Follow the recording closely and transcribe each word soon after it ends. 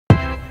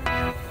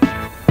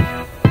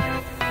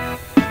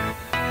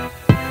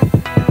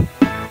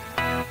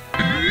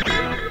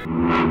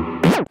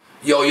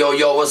Yo, yo,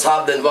 yo, what's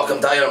happening?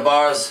 Welcome to IRN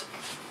BRZ.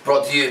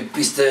 Brought to you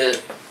Beast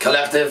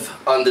Collective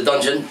and the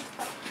Dungeon.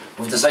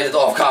 We've decided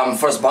off cam,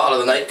 first battle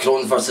of the night,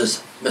 Krohnz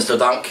versus Mr.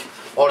 Dank.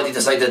 Already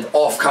decided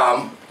off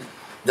cam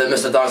that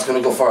Mr. Dank's going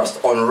to go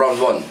first on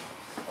round one.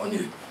 On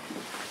you.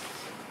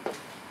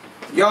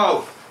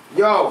 Yo,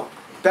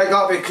 big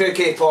up the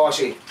crooked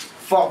posse.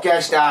 Fuck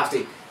this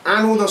dafty.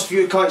 I know there's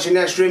few cunts in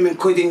this room,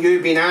 including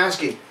you, been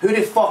asking, who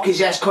the fuck is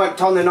this cunt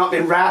turning up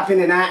and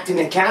rapping and acting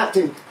the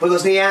captain? Well,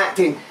 there's no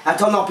acting. I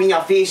turn up in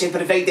your face and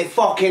provide the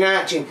fucking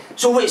action.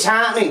 So what's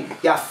happening,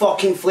 you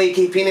fucking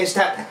flaky penis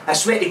tip? I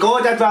swear to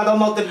God I'd rather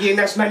murder you in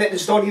this minute than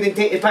stand here and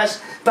take the piss,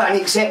 but I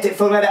accept it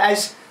for what it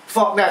is.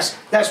 Fuck this.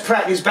 This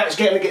prick, this bitch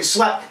getting to get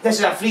slipped. This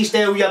is a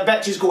freestyle, your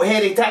bitches got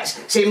hairy tits.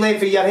 Same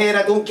length of your hair,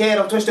 I don't care.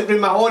 I'll twist it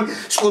round my horn,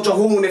 scourge a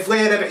hole in the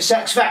flare about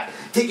 6 foot.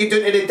 Take you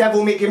down to the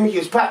devil, making me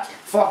his pick.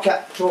 Fuck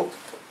it. Choke.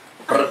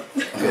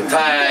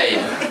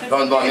 Time.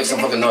 Round one, make some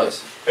fucking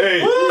noise.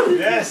 Hey. Woo.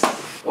 Yes.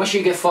 Once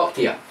you get fucked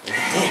here,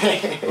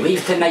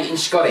 leave tonight and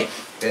scurry.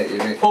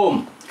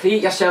 Home,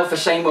 create yourself a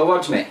sign with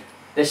words, mate.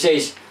 That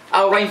says,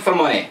 I'll rhyme for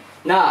money.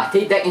 Nah,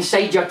 take dick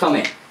inside your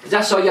tummy. Cause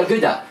that's all you're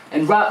good at.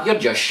 And rap, you're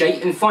just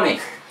shite and funny.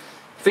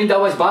 Found I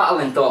was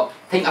battling, thought,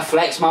 time to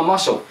flex my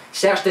muscle.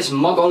 Search this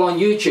muggle on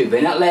YouTube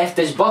and it left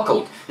us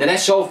buckled. Now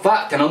that's all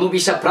fact and I'll not be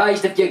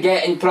surprised if you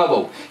get in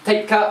trouble.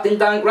 Type Captain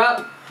Dank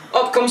rap,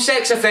 up comes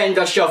sex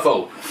offender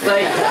shuffle.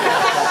 Like,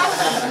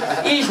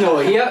 he's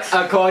not here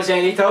to cause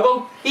any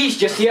trouble. He's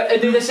just here to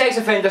do the sex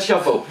offender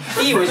shuffle.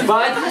 He was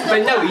bad,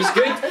 but now he's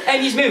good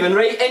and he's moving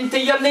right into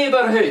your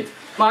neighbourhood.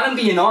 Man, I'm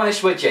being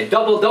honest with you,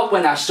 doubled up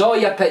when I saw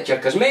your picture,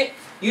 cause mate,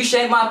 you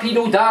sent my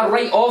pedo dar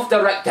right off the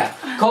Richter.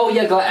 Call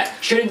you glitter.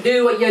 Shouldn't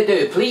do what you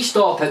do. Please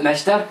stop it,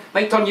 mister.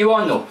 Might turn you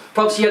on though.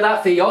 Probs hear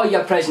that for all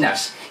your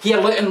prisoners. Here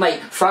looking like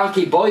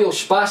Frankie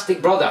Boyle's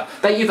spastic brother.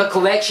 Bet you've a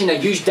collection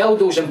of used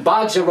dildos and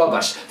bags of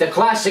rubbers. The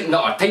classic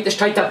nutter, type that's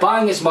tried to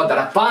bang his mother.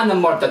 A ban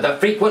and murder that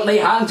frequently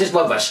hangs his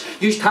lovers.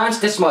 Used hands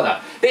to smother.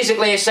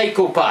 Basically a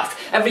psychopath.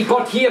 Every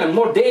bird here and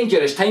more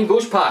danger as time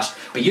goes past.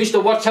 But use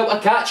the words how to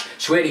catch.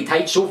 Swear he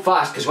tight so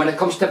fast. Cause when it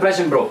comes to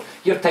prison, bro,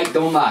 your tight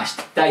don't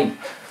last. Time.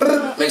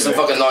 Make some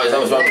fucking noise, that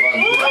was round one.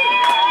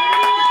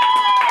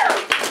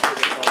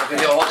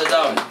 Okay, yo, hold it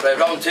down. Right,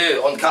 round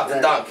two on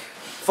Captain Dank.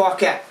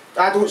 Fuck it.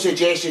 I don't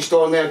suggest you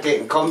stand there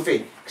getting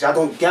comfy, because I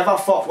don't give a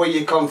fuck where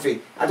you're comfy.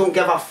 I don't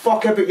give a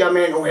fuck about your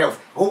mental health.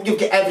 I hope you've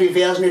got every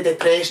version of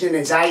depression and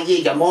anxiety.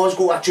 Your mom's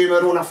got a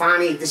tumour on her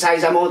fanny the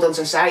size of modern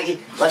society.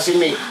 Listen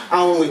mate,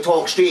 I only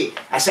talk straight.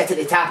 I sit at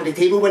the top of the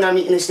table when I'm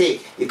eating a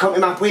steak. You come to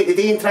my plate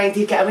today and try and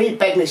take it away,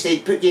 big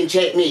mistake, put you in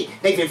checkmate.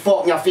 Knife and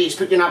fork in your face,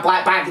 put you in a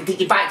black bag and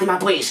take you back to my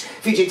place.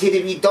 Feed you to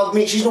the wee dog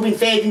mate, she's not been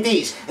fed in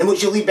days. And what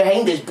she'll leave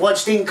behind is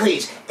blood-stained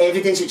crates.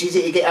 Evidence that she's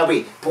easy to get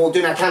away. Pull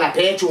down a can of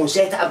petrol and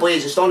set it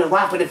ablaze and stand and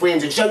laugh at the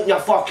flames and shout in your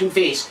fucking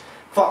face.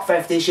 Fuck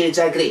 50 Shades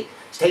of Grey.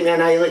 It's time to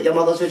annihilate your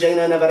mother's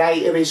vagina in a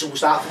variety of ways, so we'll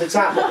start from the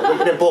top. Look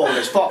at the bottom,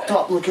 it's fucked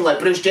up, looking like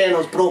Bruce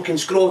Jenner's broken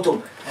scrotum.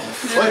 Look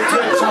to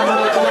it,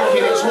 someone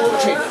looking it's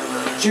hoaching.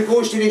 She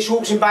goes to the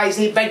shops and buys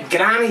the big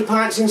granny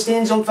pants and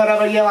stains them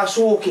forever yellow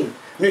soaking.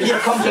 Now here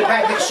comes the bit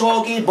that's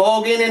soggy,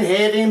 bogging and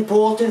heavy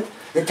important.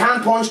 The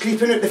tampon's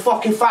creeping out the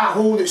fucking fat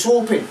hole that's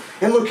open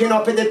and looking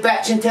up at the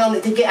bitch and telling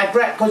it to get a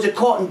grip because the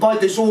cotton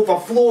bud is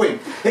overflowing.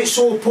 It's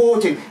so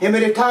potent, and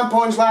with the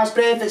tampon's last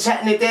breath it's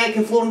hitting the deck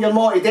and flooring your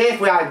mom to death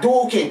with a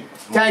doking.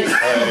 Time.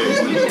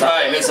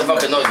 Time, make some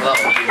fucking noise for that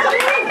one.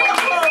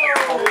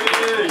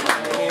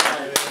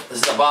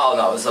 This is a battle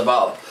now, this is a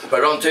battle.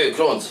 Right, round two,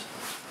 Krohnz.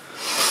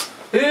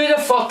 Who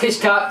the fuck is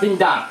Captain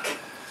Dank?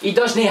 He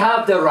doesn't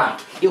have the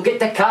rank. You'll get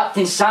the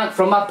captain sank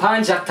from a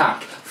panzer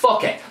tank.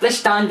 Fuck it, let's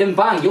stand and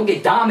bang, you'll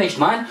get damaged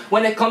man.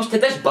 When it comes to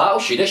this battle,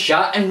 should have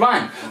shot and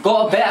ran.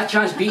 Got a better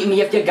chance beating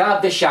me if you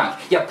grabbed the shank.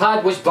 Your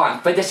pad was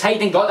blank, but this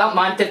hiding got that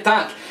man to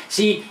tank.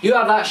 See, you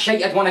are that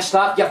shite I'd want to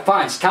slap your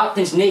pants.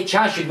 Captain's no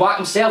chance, you'd whack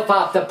himself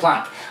off the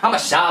plank. I'm a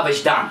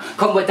savage damn,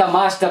 come with a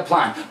master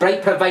plan.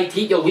 Bright provide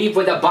heat, you'll leave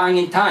with a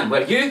banging tan.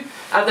 Were you?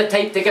 Are the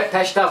type to get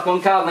pissed off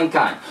when Carlin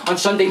can. On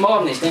Sunday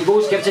mornings, then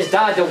goes gives his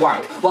dad a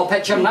wank. While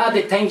picture now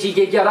the times he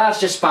gave your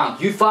arse a spank.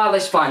 You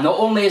fatherless fan, not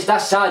only is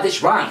that sad,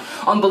 it's rank.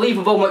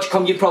 Unbelievable much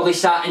come you probably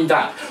sat and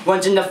drank.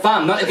 One's in the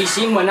fam, not to be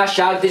seen when I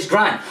shagged his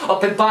gran.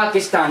 Up in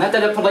Pakistan, I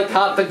did it for like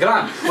half a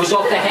gram. Was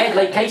off the head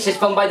like ISIS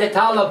filmed by the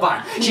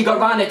Taliban. She got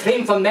ran a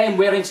train for men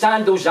wearing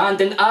sandals and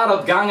an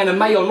Arab gang in a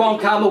mile-long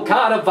camel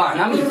caravan.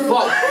 I mean,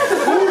 fuck.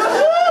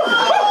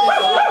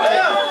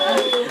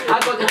 I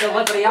got the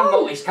delivery and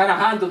multis, can I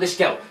handle the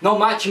skill? No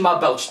matching my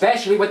build,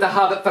 especially with the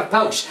habit for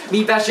pulse.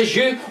 Me versus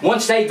you,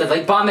 one-sided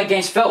like Bam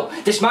against Phil.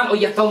 Dismantle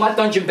your film, my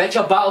dungeon bitch,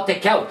 a battle to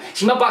kill.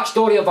 See my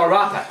backstory of a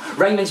rapper,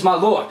 rhyming's my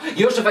lore.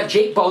 Yours of a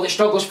Jake ball that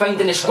struggles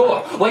finding the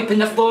score. Wiping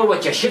the floor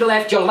with you, should've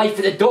left your life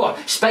at the door.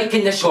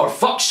 Spiking the sore,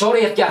 fuck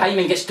sorry if your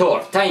hymen gets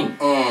tore. Time.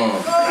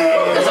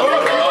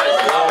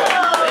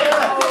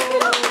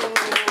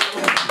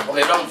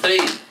 Okay, round three.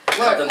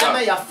 Captain I Dank.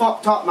 might have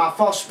fucked up my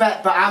first spit,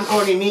 but I'm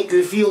going to make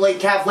you feel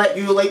like I've lit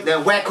you like the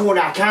wick on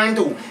a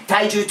candle,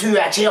 tied you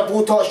to a chair,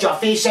 Botoxed your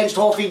face, cinched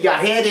off of your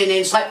head and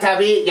then slipped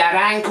away at your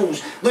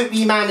ankles. Look,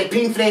 wee man, the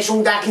pain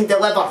threshold I can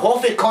deliver,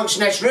 half the cunts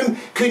in this room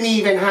couldn't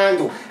even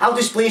handle. I'll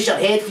displace your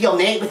head for your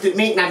neck without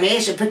making a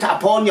mess and put it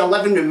upon your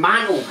living room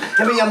mantle.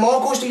 And when your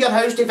mom goes to your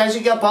house to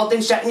visit your bird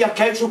and sit on your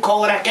couch, will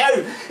call her a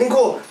cow and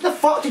go, the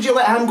fuck did you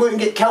let him go out and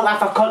get killed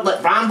off a cunt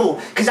like Rambo?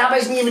 Because I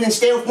wasn't even in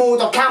stealth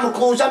mode or camel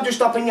clothes, I'm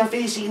just up in your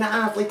face eating it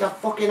half like a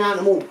fucking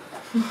animal.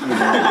 So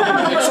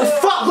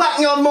fuck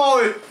letting your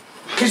mom out.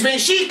 Because when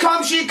she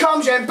comes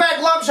in big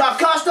lumps of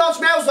custard,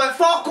 smells like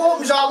fuck,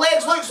 opens her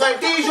legs, looks like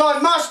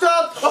Dijon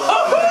mustard.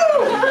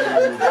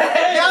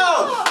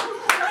 Yo!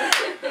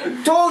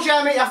 Told you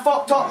I might have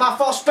fucked up my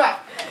first bit,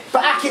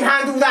 but I can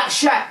handle that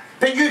shit.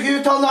 But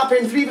you turn up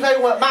in 3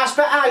 without what my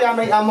spit, I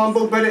might have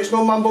mumble, but it's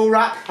no mumble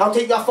rat. I'll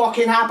take your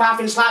fucking hat off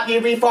and slap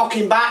you way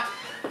fucking back.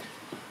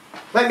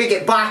 Let me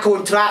get back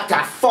on track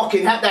to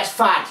fucking hit this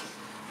fag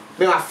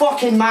with my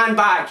fucking man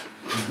bag.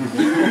 It's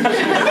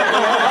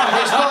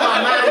not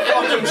a man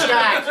fucking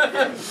skag.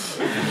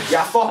 You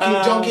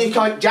fucking junkie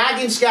cunt,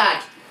 jagging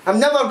skag. I'm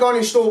never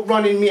gonna stop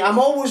running, mate. I'm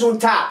always on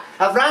tap.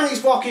 I've ran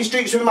these fucking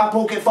streets with my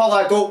pocket full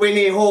of dope with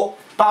no hope.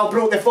 But I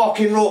broke the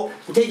fucking rope.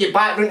 I'll take you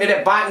back round to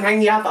the back and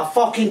hang you up a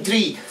fucking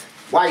tree.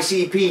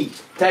 YCP.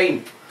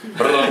 Time.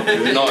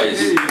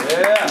 Noise.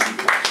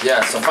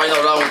 Yeah, so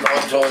final round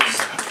on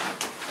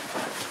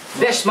Krohnz.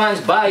 This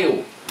man's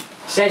bio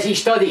says he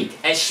studied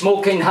at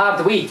smoking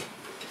hard weed.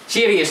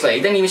 Seriously,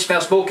 he didn't even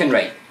spell smoking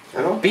right.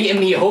 I know. Beating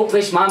me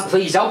hopeless, man,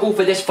 please. I'll go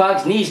for this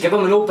fag's knees. Give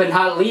him an open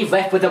heart leave,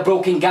 left with a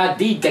broken gad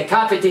deed.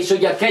 Decapitate so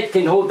your kid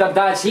can hold their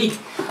dad's heat.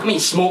 I mean,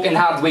 smoking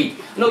hard weed.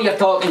 I know you're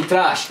talking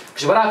trash,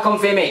 because where I come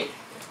from, mate,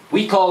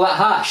 we call it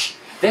hash.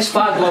 This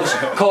fag loves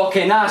cock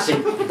and ass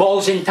and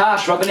balls and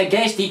tash, rubbing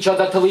against each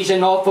other till he's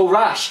an awful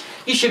rash.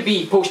 You should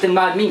be posting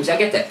mad memes, I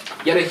get it.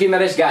 You're a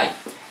humorous guy.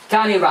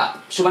 Canny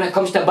rap, so when it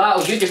comes to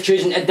battles, you're just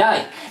choosing to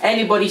die.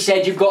 Anybody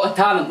said you've got a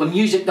talent with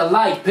music that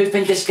lied, poof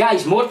in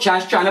disguise, more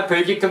chance trying to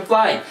prove you can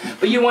fly.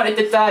 But you wanted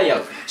to try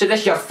out, so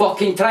this your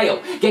fucking trial.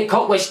 Get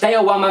caught with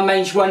style while my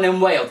mind's running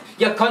wild.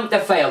 You're cunt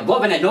defiled,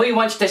 loving it, no he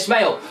wants to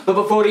smile. But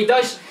before he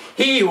does,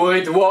 he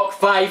would walk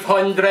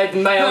 500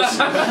 miles.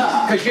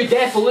 Cause you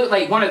definitely look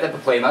like one of the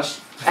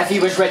proclaimers. If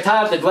he was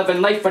retarded, living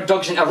life for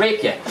drugs and to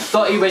rape you.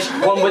 Thought he was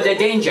one with the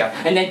danger,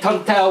 and then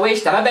turned to a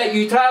waster. I bet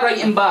you try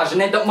writing bars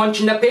and end up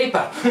munching the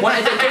paper.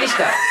 Wanted to taste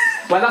it.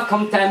 Well, I've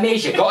come to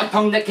amaze you. Got a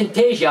tongue that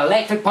contagious you.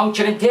 Electric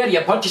puncture and tear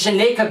you. Purchasing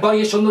naked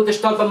boy, so no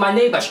disturbing my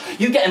neighbours.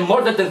 You getting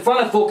murdered in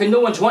front of folk and no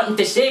one's wanting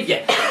to save you.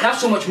 And I've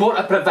so much more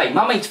to provide.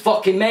 My mind's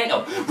fucking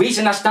mental.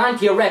 Reason I stand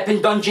here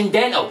repping Dungeon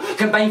Dental.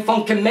 Combine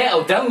funk and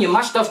metal. Drown you,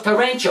 my stuff's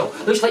torrential.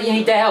 Looks like you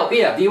need the help.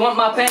 Here, do you want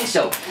my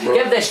pencil?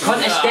 Give this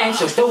cunt a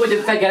stencil. Still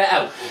wouldn't figure it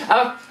out.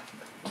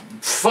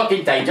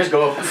 Fucking time, just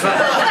go. That's a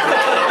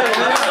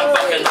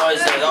fucking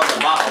noise there, that was a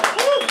battle.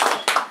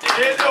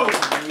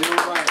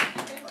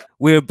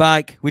 We're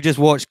back. We just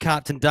watched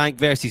Captain Dank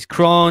versus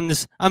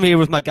Krohnz. I'm here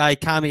with my guy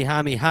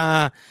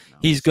Kamehameha.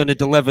 He's going to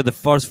deliver the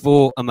first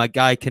vote, and my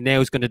guy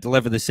Canel's going to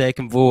deliver the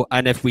second vote.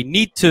 And if we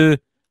need to,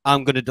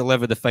 I'm going to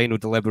deliver the final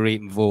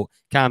deliberating vote.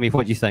 Cammy,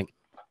 what do you think?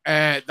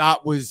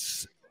 That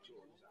was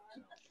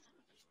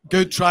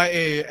good try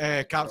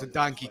to Captain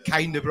Dank. He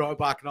kind of brought it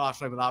back in the last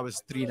round, but that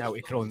was 3-0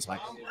 to Krohnz.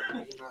 Like.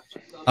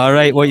 All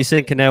right, what are you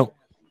saying, Canel?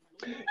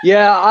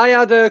 Yeah, I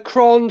had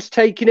Krohnz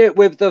taking it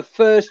with the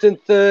first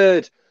and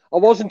third. I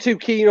wasn't too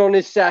keen on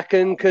his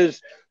second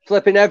because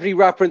flipping every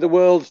rapper in the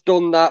world's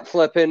done that.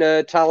 Flipping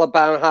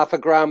Taliban, half a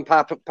gram,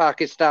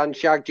 Pakistan,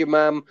 Shag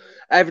Jamam.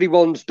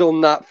 Everyone's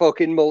done that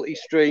fucking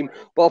multi-stream.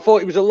 But I thought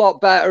he was a lot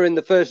better in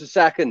the first and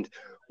second.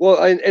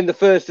 Well, in the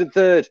first and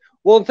third.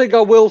 One thing I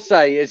will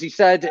say is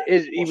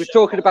he was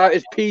talking about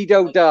his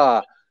pedo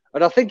dar.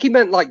 And I think he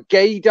meant like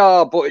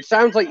gaydar, but it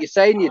sounds like you're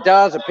saying your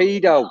dar's a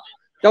pedo.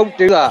 Don't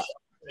do that.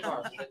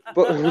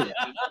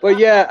 But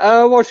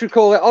yeah, what should we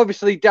call it?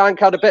 Obviously, Dank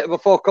had a bit of a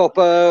fuck up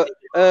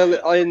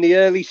in the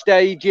early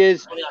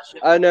stages,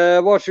 and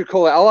what should we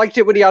call it? I liked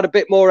it when he had a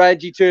bit more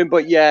edgy to him,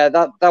 but yeah,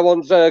 that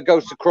one's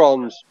goes to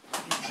Krohnz.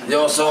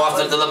 So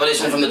after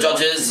deliberation from the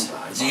judges,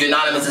 it's a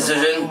unanimous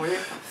decision,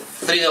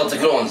 3-0 to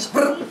Krohnz.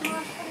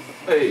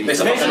 Makes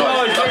a fucking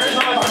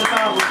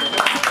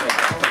noise.